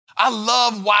I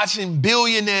love watching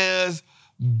billionaires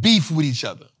beef with each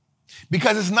other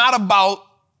because it's not about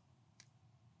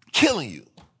killing you.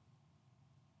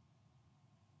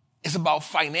 It's about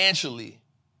financially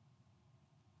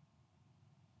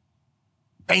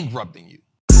bankrupting you.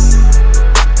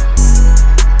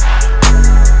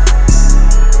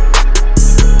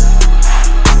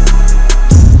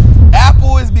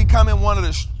 Apple is becoming one of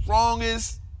the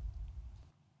strongest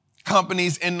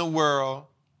companies in the world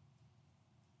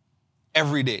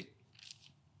every day.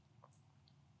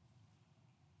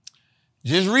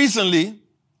 Just recently,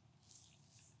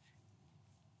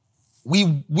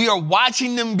 we are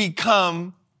watching them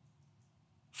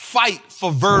fight for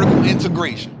vertical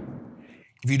integration.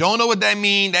 If you don't know what that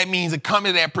means a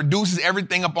company that produces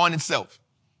everything upon itself.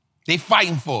 They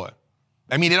fighting for it.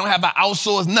 That means they don't have to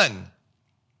outsource nothing.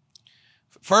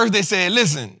 First they said,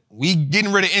 listen, we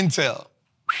getting rid of Intel.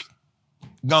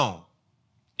 Gone.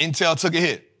 Intel took a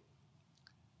hit.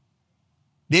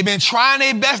 They've been trying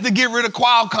their best to get rid of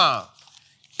Qualcomm.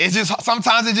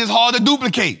 Sometimes it's just hard to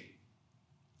duplicate.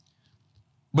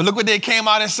 But look what they came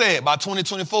out and said. By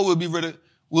 2024,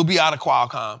 we'll be out of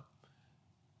Qualcomm.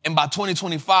 And by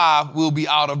 2025, we'll be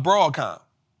out of Broadcom.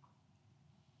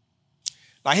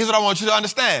 Now, here's what I want you to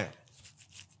understand.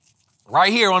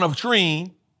 Right here on the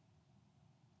screen,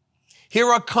 here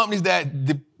are companies that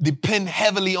depend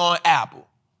heavily on Apple.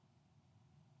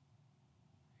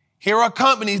 Here are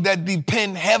companies that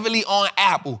depend heavily on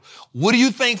Apple. What do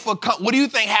you think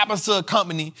happens to a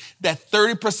company that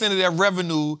 30% of their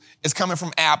revenue is coming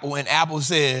from Apple and Apple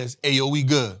says, hey, yo, we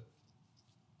good?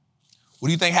 What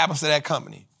do you think happens to that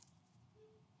company?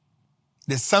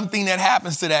 There's something that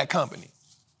happens to that company.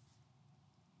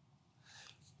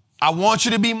 I want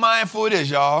you to be mindful of this,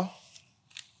 y'all.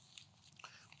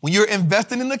 When you're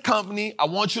investing in the company, I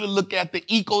want you to look at the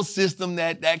ecosystem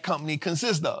that company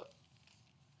consists of.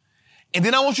 And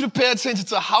then I want you to pay attention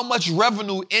to how much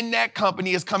revenue in that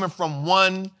company is coming from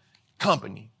one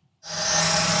company.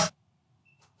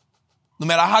 No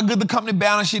matter how good the company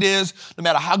balance sheet is, no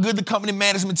matter how good the company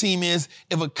management team is,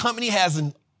 if a company has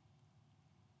an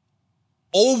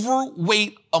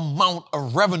overweight amount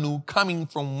of revenue coming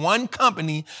from one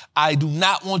company, I do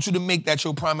not want you to make that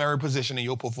your primary position in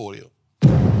your portfolio.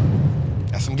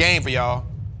 That's some game for y'all.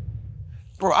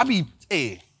 Bro,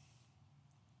 hey.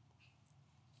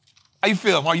 How you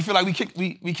feel, Mark? You feel like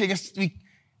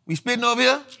we spitting over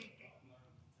here?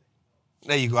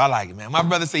 There you go. I like it, man. My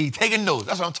brother say he taking notes.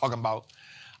 That's what I'm talking about.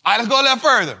 All right, let's go a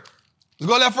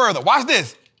little further. Watch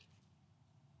this.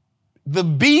 The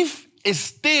beef is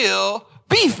still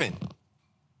beefing.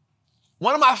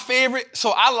 One of my favorite,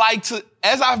 so I like to,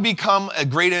 as I've become a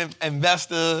great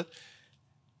investor,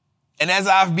 and as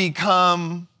I've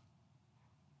become,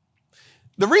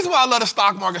 the reason why I love the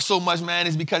stock market so much, man,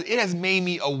 is because it has made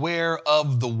me aware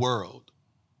of the world.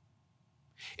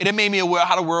 It had made me aware of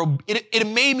how the world, it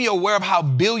made me aware of how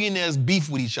billionaires beef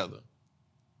with each other.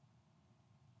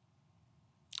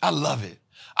 I love it.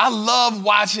 I love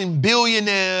watching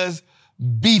billionaires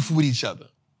beef with each other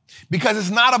because it's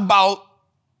not about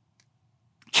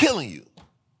killing you.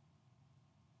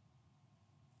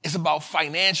 It's about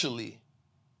financially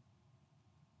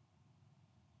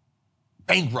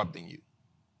bankrupting you,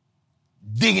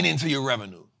 digging into your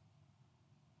revenue.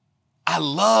 I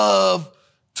love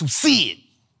to see it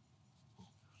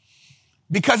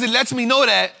because it lets me know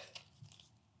that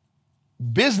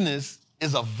business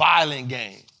is a violent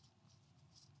game.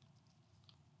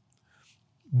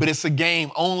 But it's a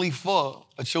game only for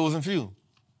a chosen few.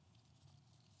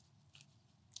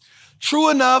 True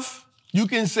enough, you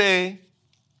can say,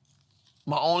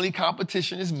 my only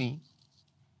competition is me.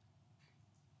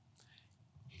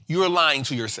 You're lying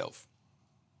to yourself.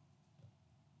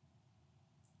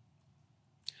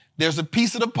 There's a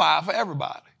piece of the pie for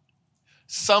everybody.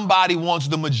 Somebody wants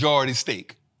the majority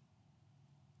stake.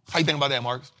 How you think about that,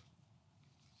 Marcus?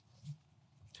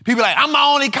 People are like, I'm my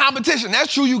only competition.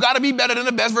 That's true. You got to be better than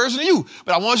the best version of you.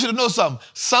 But I want you to know something.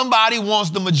 Somebody wants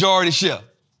the majority share.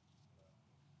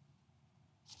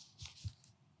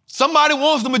 Somebody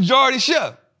wants the majority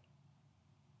share.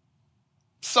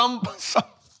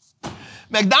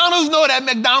 McDonald's know that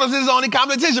McDonald's is the only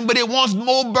competition, but it wants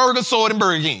more burgers sold than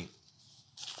Burger King.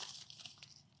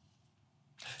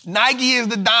 Nike is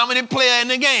the dominant player in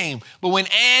the game. But when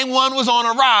And1 was on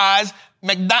a rise,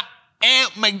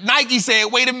 Nike said,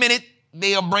 wait a minute,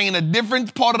 they are bringing a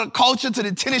different part of the culture to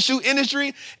the tennis shoe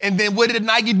industry. And then what did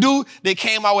Nike do? They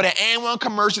came out with an And1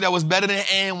 commercial that was better than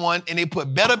And1, and they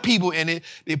put better people in it.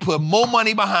 They put more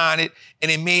money behind it,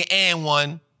 and they made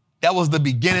And1. That was the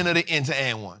beginning of the end to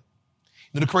And1.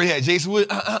 Then the Curry had Jason Wood,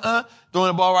 throwing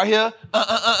the ball right here,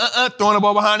 throwing the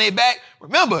ball behind their back.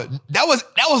 Remember, that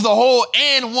was the whole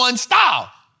and one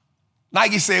style.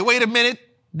 Nike said, wait a minute,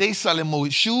 they selling more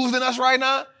shoes than us right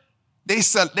now. They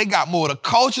got more of the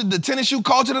culture, the tennis shoe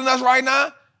culture than us right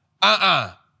now.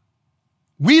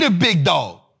 We the big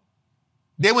dog.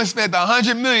 They went and spent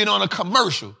 $100 million on a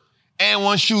commercial, and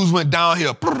one shoes went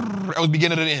downhill. That was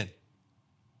beginning to the end.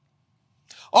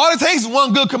 All it takes is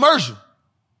one good commercial.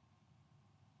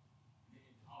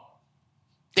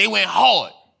 They went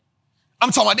hard.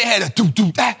 I'm talking about they had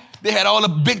a they had all the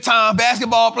big time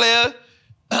basketball players.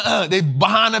 They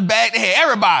behind the back, they had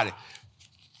everybody.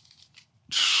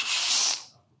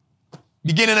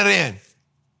 Beginning to the end.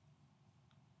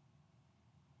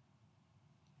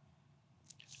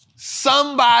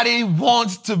 Somebody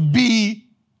wants to be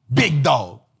big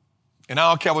dog. And I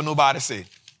don't care what nobody say.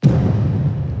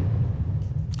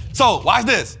 So, watch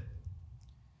this.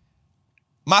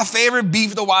 My favorite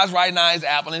beef to watch right now is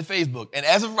Apple and Facebook. And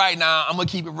as of right now, I'm going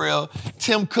to keep it real.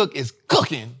 Tim Cook is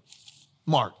cooking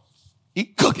Mark. He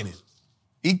cooking him.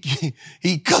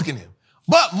 He cooking him.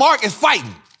 But Mark is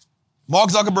fighting. Mark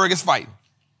Zuckerberg is fighting.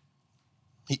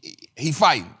 He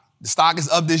fighting. The stock is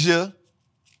up this year.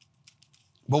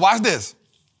 But watch this.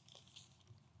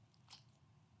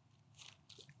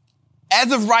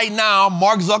 As of right now,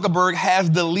 Mark Zuckerberg has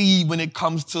the lead when it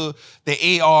comes to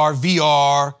the AR,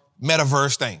 VR,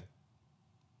 metaverse thing.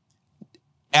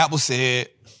 Apple said,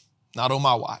 not on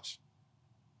my watch.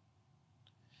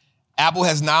 Apple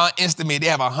has now estimated they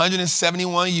have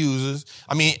 171 users.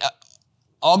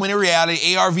 Augmented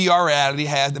reality, AR, VR reality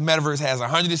the metaverse has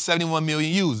 171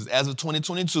 million users. As of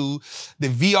 2022, the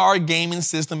VR gaming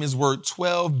system is worth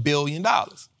 $12 billion.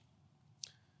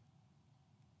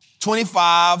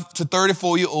 25 to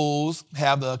 34-year-olds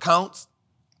have the accounts,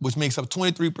 which makes up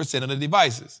 23% of the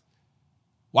devices.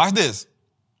 Watch this.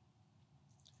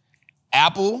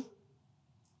 Apple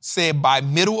said by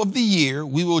middle of the year,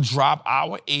 we will drop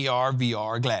our AR,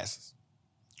 VR glasses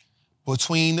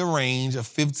between the range of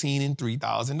 $1,500 and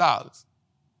 $3,000.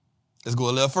 Let's go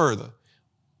a little further.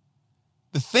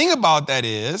 The thing about that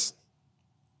is,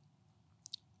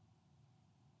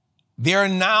 they're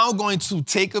now going to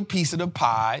take a piece of the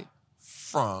pie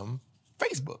from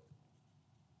Facebook.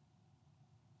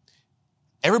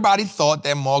 Everybody thought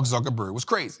that Mark Zuckerberg was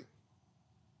crazy.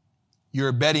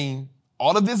 You're betting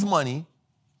all of this money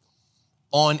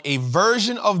on a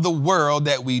version of the world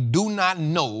that we do not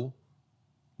know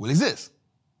will exist.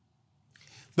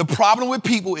 The problem with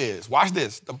people is, watch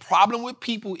this, the problem with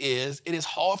people is it is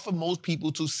hard for most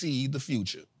people to see the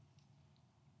future.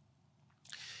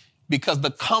 Because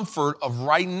the comfort of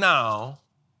right now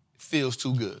feels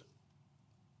too good.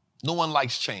 No one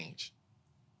likes change.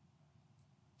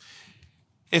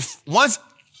 I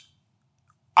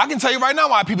can tell you right now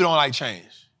why people don't like change.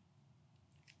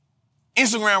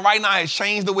 Instagram right now has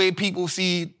changed the way people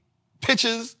see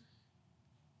pictures,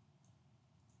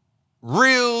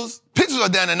 reels. Pictures are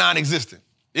down to non-existent.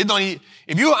 If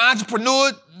you're an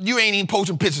entrepreneur, you ain't even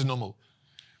posting pictures no more.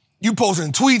 You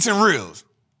posting tweets and reels.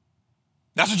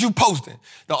 That's what you posting.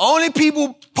 The only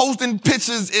people posting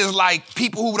pictures is like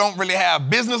people who don't really have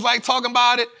business like talking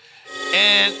about it.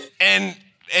 And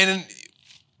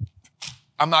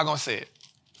I'm not gonna say it.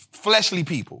 Fleshly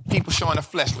people. People showing the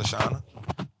flesh, LaShawna.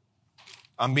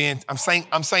 I'm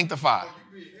sanctified.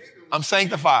 I'm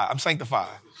sanctified.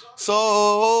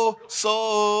 So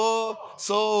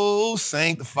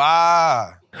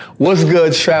sanctified. What's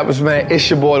good, trappers, man? It's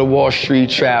your boy, the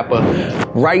Wallstreet Trapper.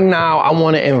 Right now, I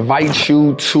want to invite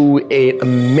you to an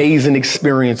amazing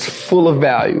experience full of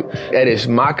value. That is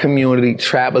my community,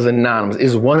 Trappers Anonymous.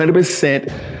 It's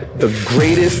 100% the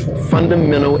greatest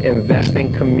fundamental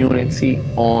investing community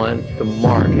on the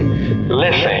market.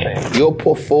 Listen, your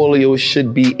portfolio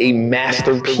should be a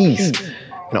masterpiece.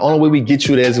 And the only way we get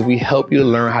you there is if we help you to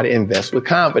learn how to invest with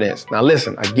confidence. Now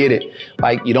listen, I get it.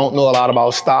 Like you don't know a lot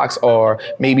about stocks, or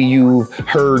maybe you've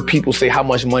heard people say how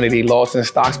much money they lost in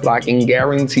stocks, but I can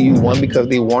guarantee you, one, because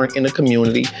they weren't in the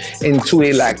community, and two,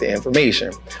 they lack the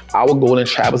information. Our goal in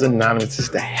Trappers Anonymous is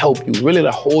to help you, really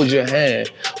to hold your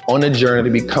hand on the journey to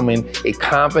becoming a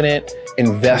confident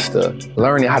investor,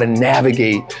 learning how to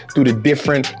navigate through the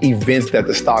different events that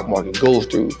the stock market goes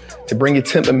through, to bring your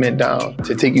temperament down,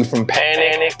 to take you from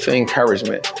panic to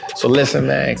encouragement. So listen,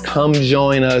 man, come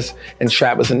join us in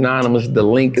Trappers Anonymous. The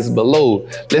link is below.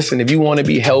 Listen, if you want to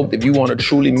be helped, if you want to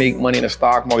truly make money in the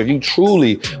stock market, if you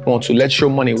truly want to let your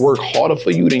money work harder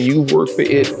for you than you work for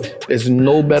it, there's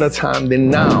no better time than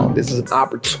now. This is an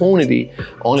opportunity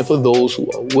only for those who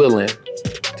are willing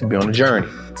to be on the journey.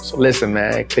 So listen,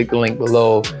 man, click the link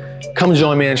below Come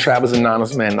join me in Trappers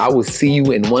Anonymous, man. I will see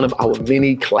you in one of our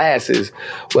many classes,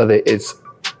 whether it's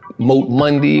Moat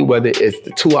Monday, whether it's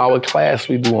the 2-hour class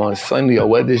we do on Sunday, or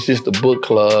whether it's just the book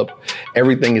club.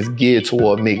 Everything is geared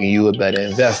toward making you a better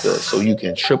investor so you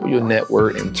can triple your net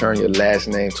worth and turn your last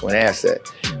name to an asset.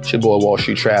 It's your boy, Wall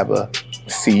Street Trapper.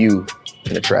 See you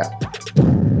in the trap.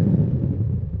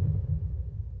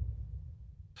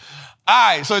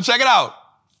 All right, so check it out.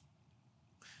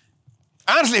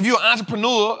 Honestly, if you're an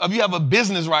entrepreneur, if you have a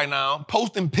business right now,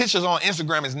 posting pictures on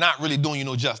Instagram is not really doing you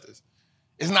no justice.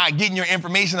 It's not getting your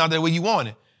information out there where you want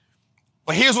it.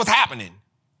 But here's what's happening.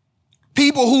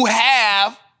 People who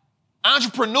have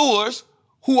entrepreneurs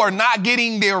who are not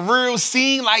getting their real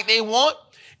scene like they want,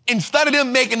 instead of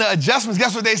them making the adjustments,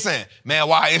 guess what they saying? Man,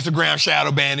 why Instagram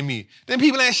shadow banning me? Then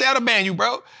people ain't shadow ban you,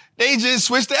 bro. They just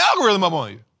switch the algorithm up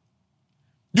on you.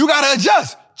 You gotta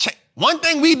adjust. One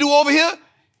thing we do over here,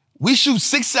 we shoot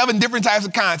 6, 7 different types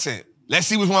of content. Let's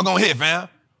see which one gonna hit, fam.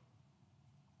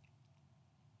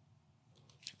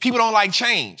 People don't like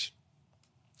change.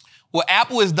 What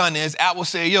Apple has done is Apple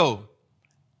said, yo,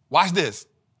 watch this.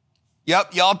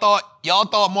 Yep, y'all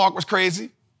thought Mark was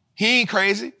crazy. He ain't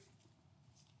crazy.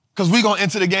 Because we gonna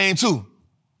enter the game too.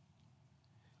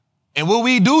 And what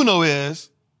we do know is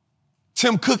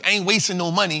Tim Cook ain't wasting no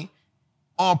money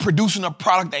on producing a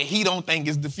product that he don't think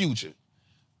is the future.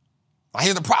 Now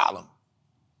here's the problem.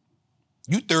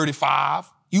 You 35,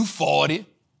 you 40,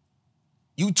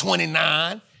 you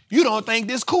 29, you don't think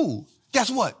this cool.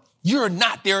 Guess what? You're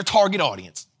not their target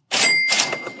audience.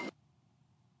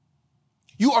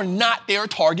 You are not their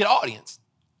target audience.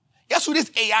 Guess who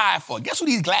this AI for? Guess who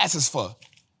these glasses for?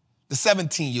 The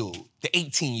 17-year-old, the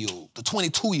 18-year-old, the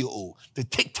 22-year-old, the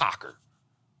TikToker.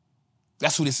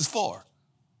 That's who this is for.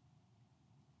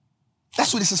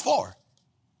 That's what this is for.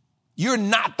 You're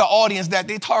not the audience that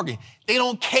they target. They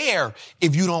don't care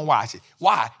if you don't watch it.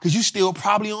 Why? Because you still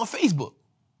probably on Facebook.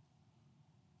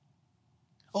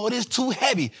 Oh, it is too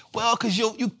heavy. Well, because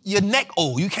your neck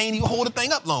old. You can't even hold the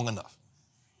thing up long enough.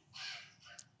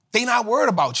 They not worried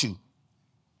about you.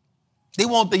 They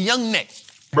want the young neck.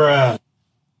 Bruh.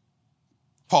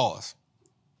 Pause.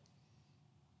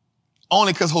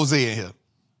 Only because Jose in here.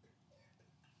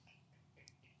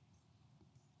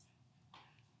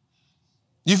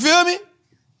 You feel me?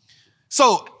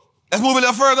 So, let's move a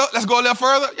little further. Let's go a little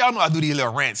further. Y'all know I do these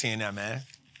little rants here and there, man.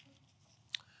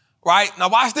 Right? Now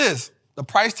watch this. The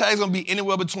price tag is going to be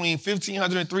anywhere between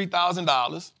 $1,500 and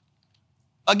 $3,000.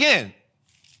 Again,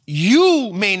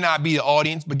 you may not be the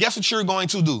audience, but guess what you're going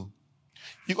to do?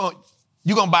 You're going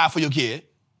to buy it for your kid.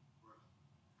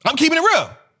 I'm keeping it real.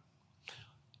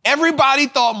 Everybody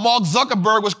thought Mark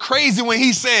Zuckerberg was crazy when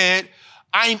he said,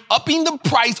 I'm upping the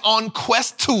price on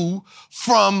Quest 2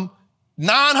 from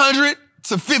 $900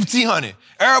 to $1,500.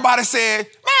 Everybody said,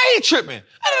 man, he tripping.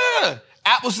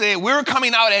 Apple said, we're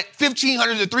coming out at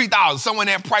 $1,500 to $3,000, somewhere in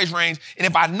that price range. And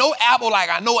if I know Apple like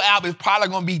I know Apple, it's probably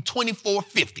going to be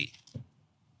 $2,450.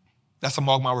 That's a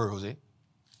mark my word, Jose.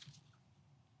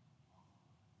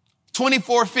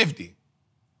 $2,450.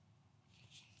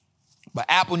 But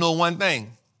Apple know one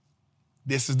thing.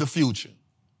 This is the future.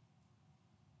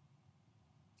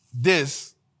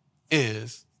 This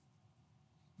is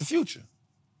the future.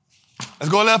 Let's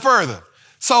go a little further.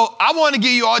 So I want to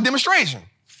give you all a demonstration.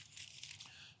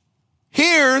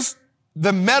 Here's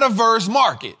the metaverse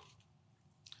market.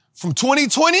 From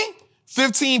 2020,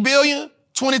 15 billion,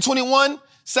 2021,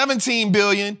 17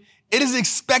 billion. It is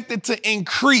expected to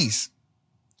increase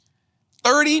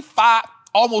 35,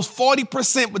 almost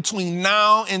 40% between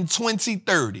now and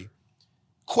 2030.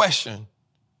 Question.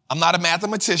 I'm not a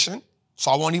mathematician,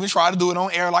 so I won't even try to do it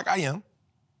on air like I am.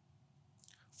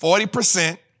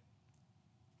 40%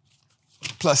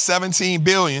 plus 17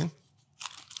 billion.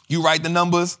 You write the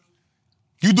numbers.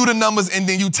 You do the numbers and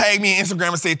then you tag me on Instagram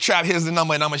and say, Trap, here's the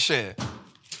number and I'm going to share it.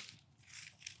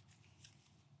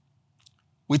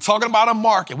 We're talking about a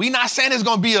market. We're not saying it's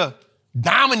going to be a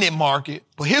dominant market,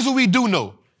 but here's what we do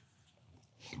know.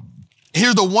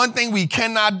 Here's the one thing we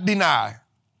cannot deny.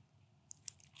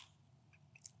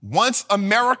 Once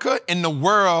America and the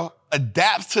world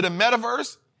adapts to the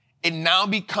metaverse, it now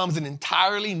becomes an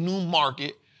entirely new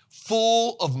market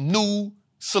full of new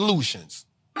solutions.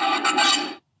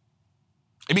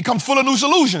 It becomes full of new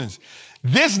solutions.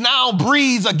 This now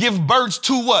breeds or gives birth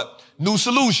to what? New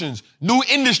solutions, new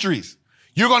industries.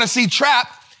 You're going to see Trap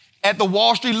at the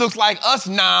Wallstreet Looks Like Us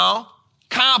Now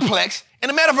complex in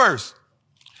the metaverse.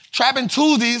 Trappin'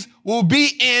 Tuesdays will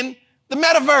be in the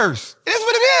metaverse. It is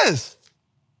what it is.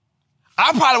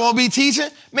 I probably won't be teaching.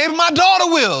 Maybe my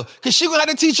daughter will, because she's going to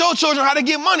have to teach your children how to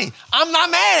get money. I'm not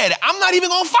mad at it. I'm not even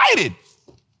going to fight it.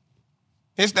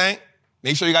 His thing.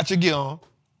 Make sure you got your gear on.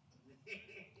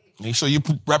 Make sure you're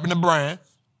repping the brand.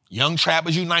 Young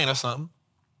Trappers Unite or something.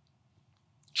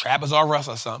 Trappers R Us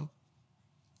or something.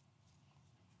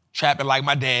 Trapping like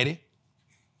my daddy.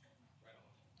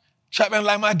 Trapping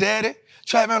like my daddy.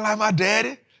 Trapping like my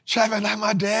daddy. Trapping like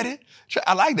my daddy.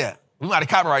 I like that. We might have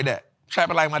copyright that.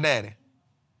 Trapping like my daddy.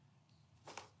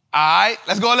 All right,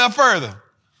 let's go a little further.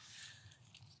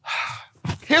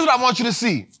 Here's what I want you to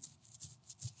see.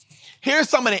 Here's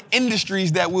some of the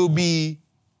industries that we'll be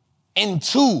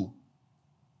into.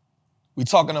 We're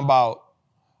talking about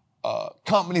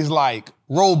companies like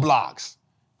Roblox,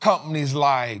 companies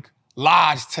like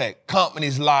Logitech,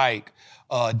 companies like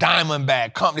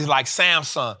Diamondback, companies like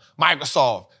Samsung,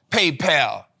 Microsoft,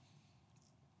 PayPal,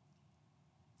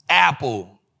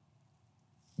 Apple.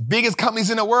 Biggest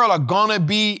companies in the world are gonna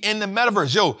be in the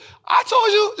metaverse. Yo, I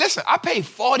told you, listen, I paid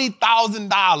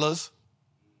 $40,000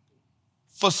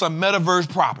 for some metaverse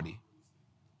property.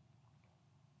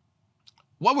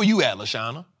 What were you at,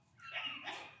 LaShawna?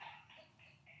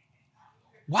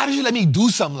 Why did you let me do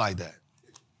something like that?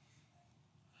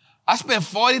 I spent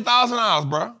 $40,000,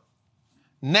 bro,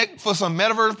 for some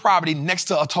metaverse property next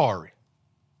to Atari.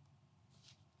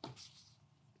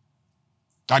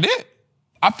 I did.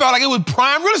 I felt like it was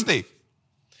prime real estate.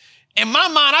 In my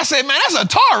mind, I said, man, that's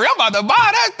Atari. I'm about to buy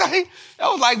that thing. That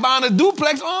was like buying a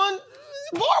duplex on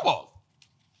Boardwalk.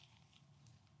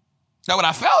 That's what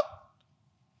I felt.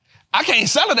 I can't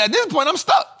sell it at this point. I'm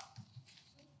stuck.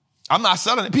 I'm not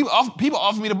selling it. People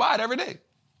offer me to buy it every day.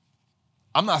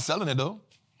 I'm not selling it, though.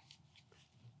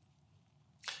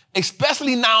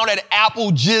 Especially now that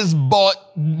Apple just bought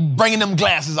bringing them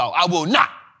glasses out. I will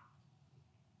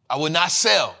not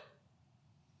sell.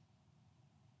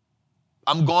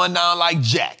 I'm going down like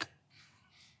Jack.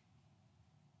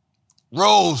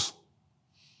 Rose,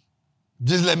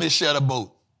 just let me share the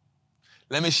boat.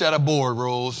 Let me share the board,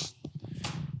 Rose.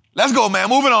 Let's go, man.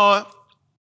 Moving on.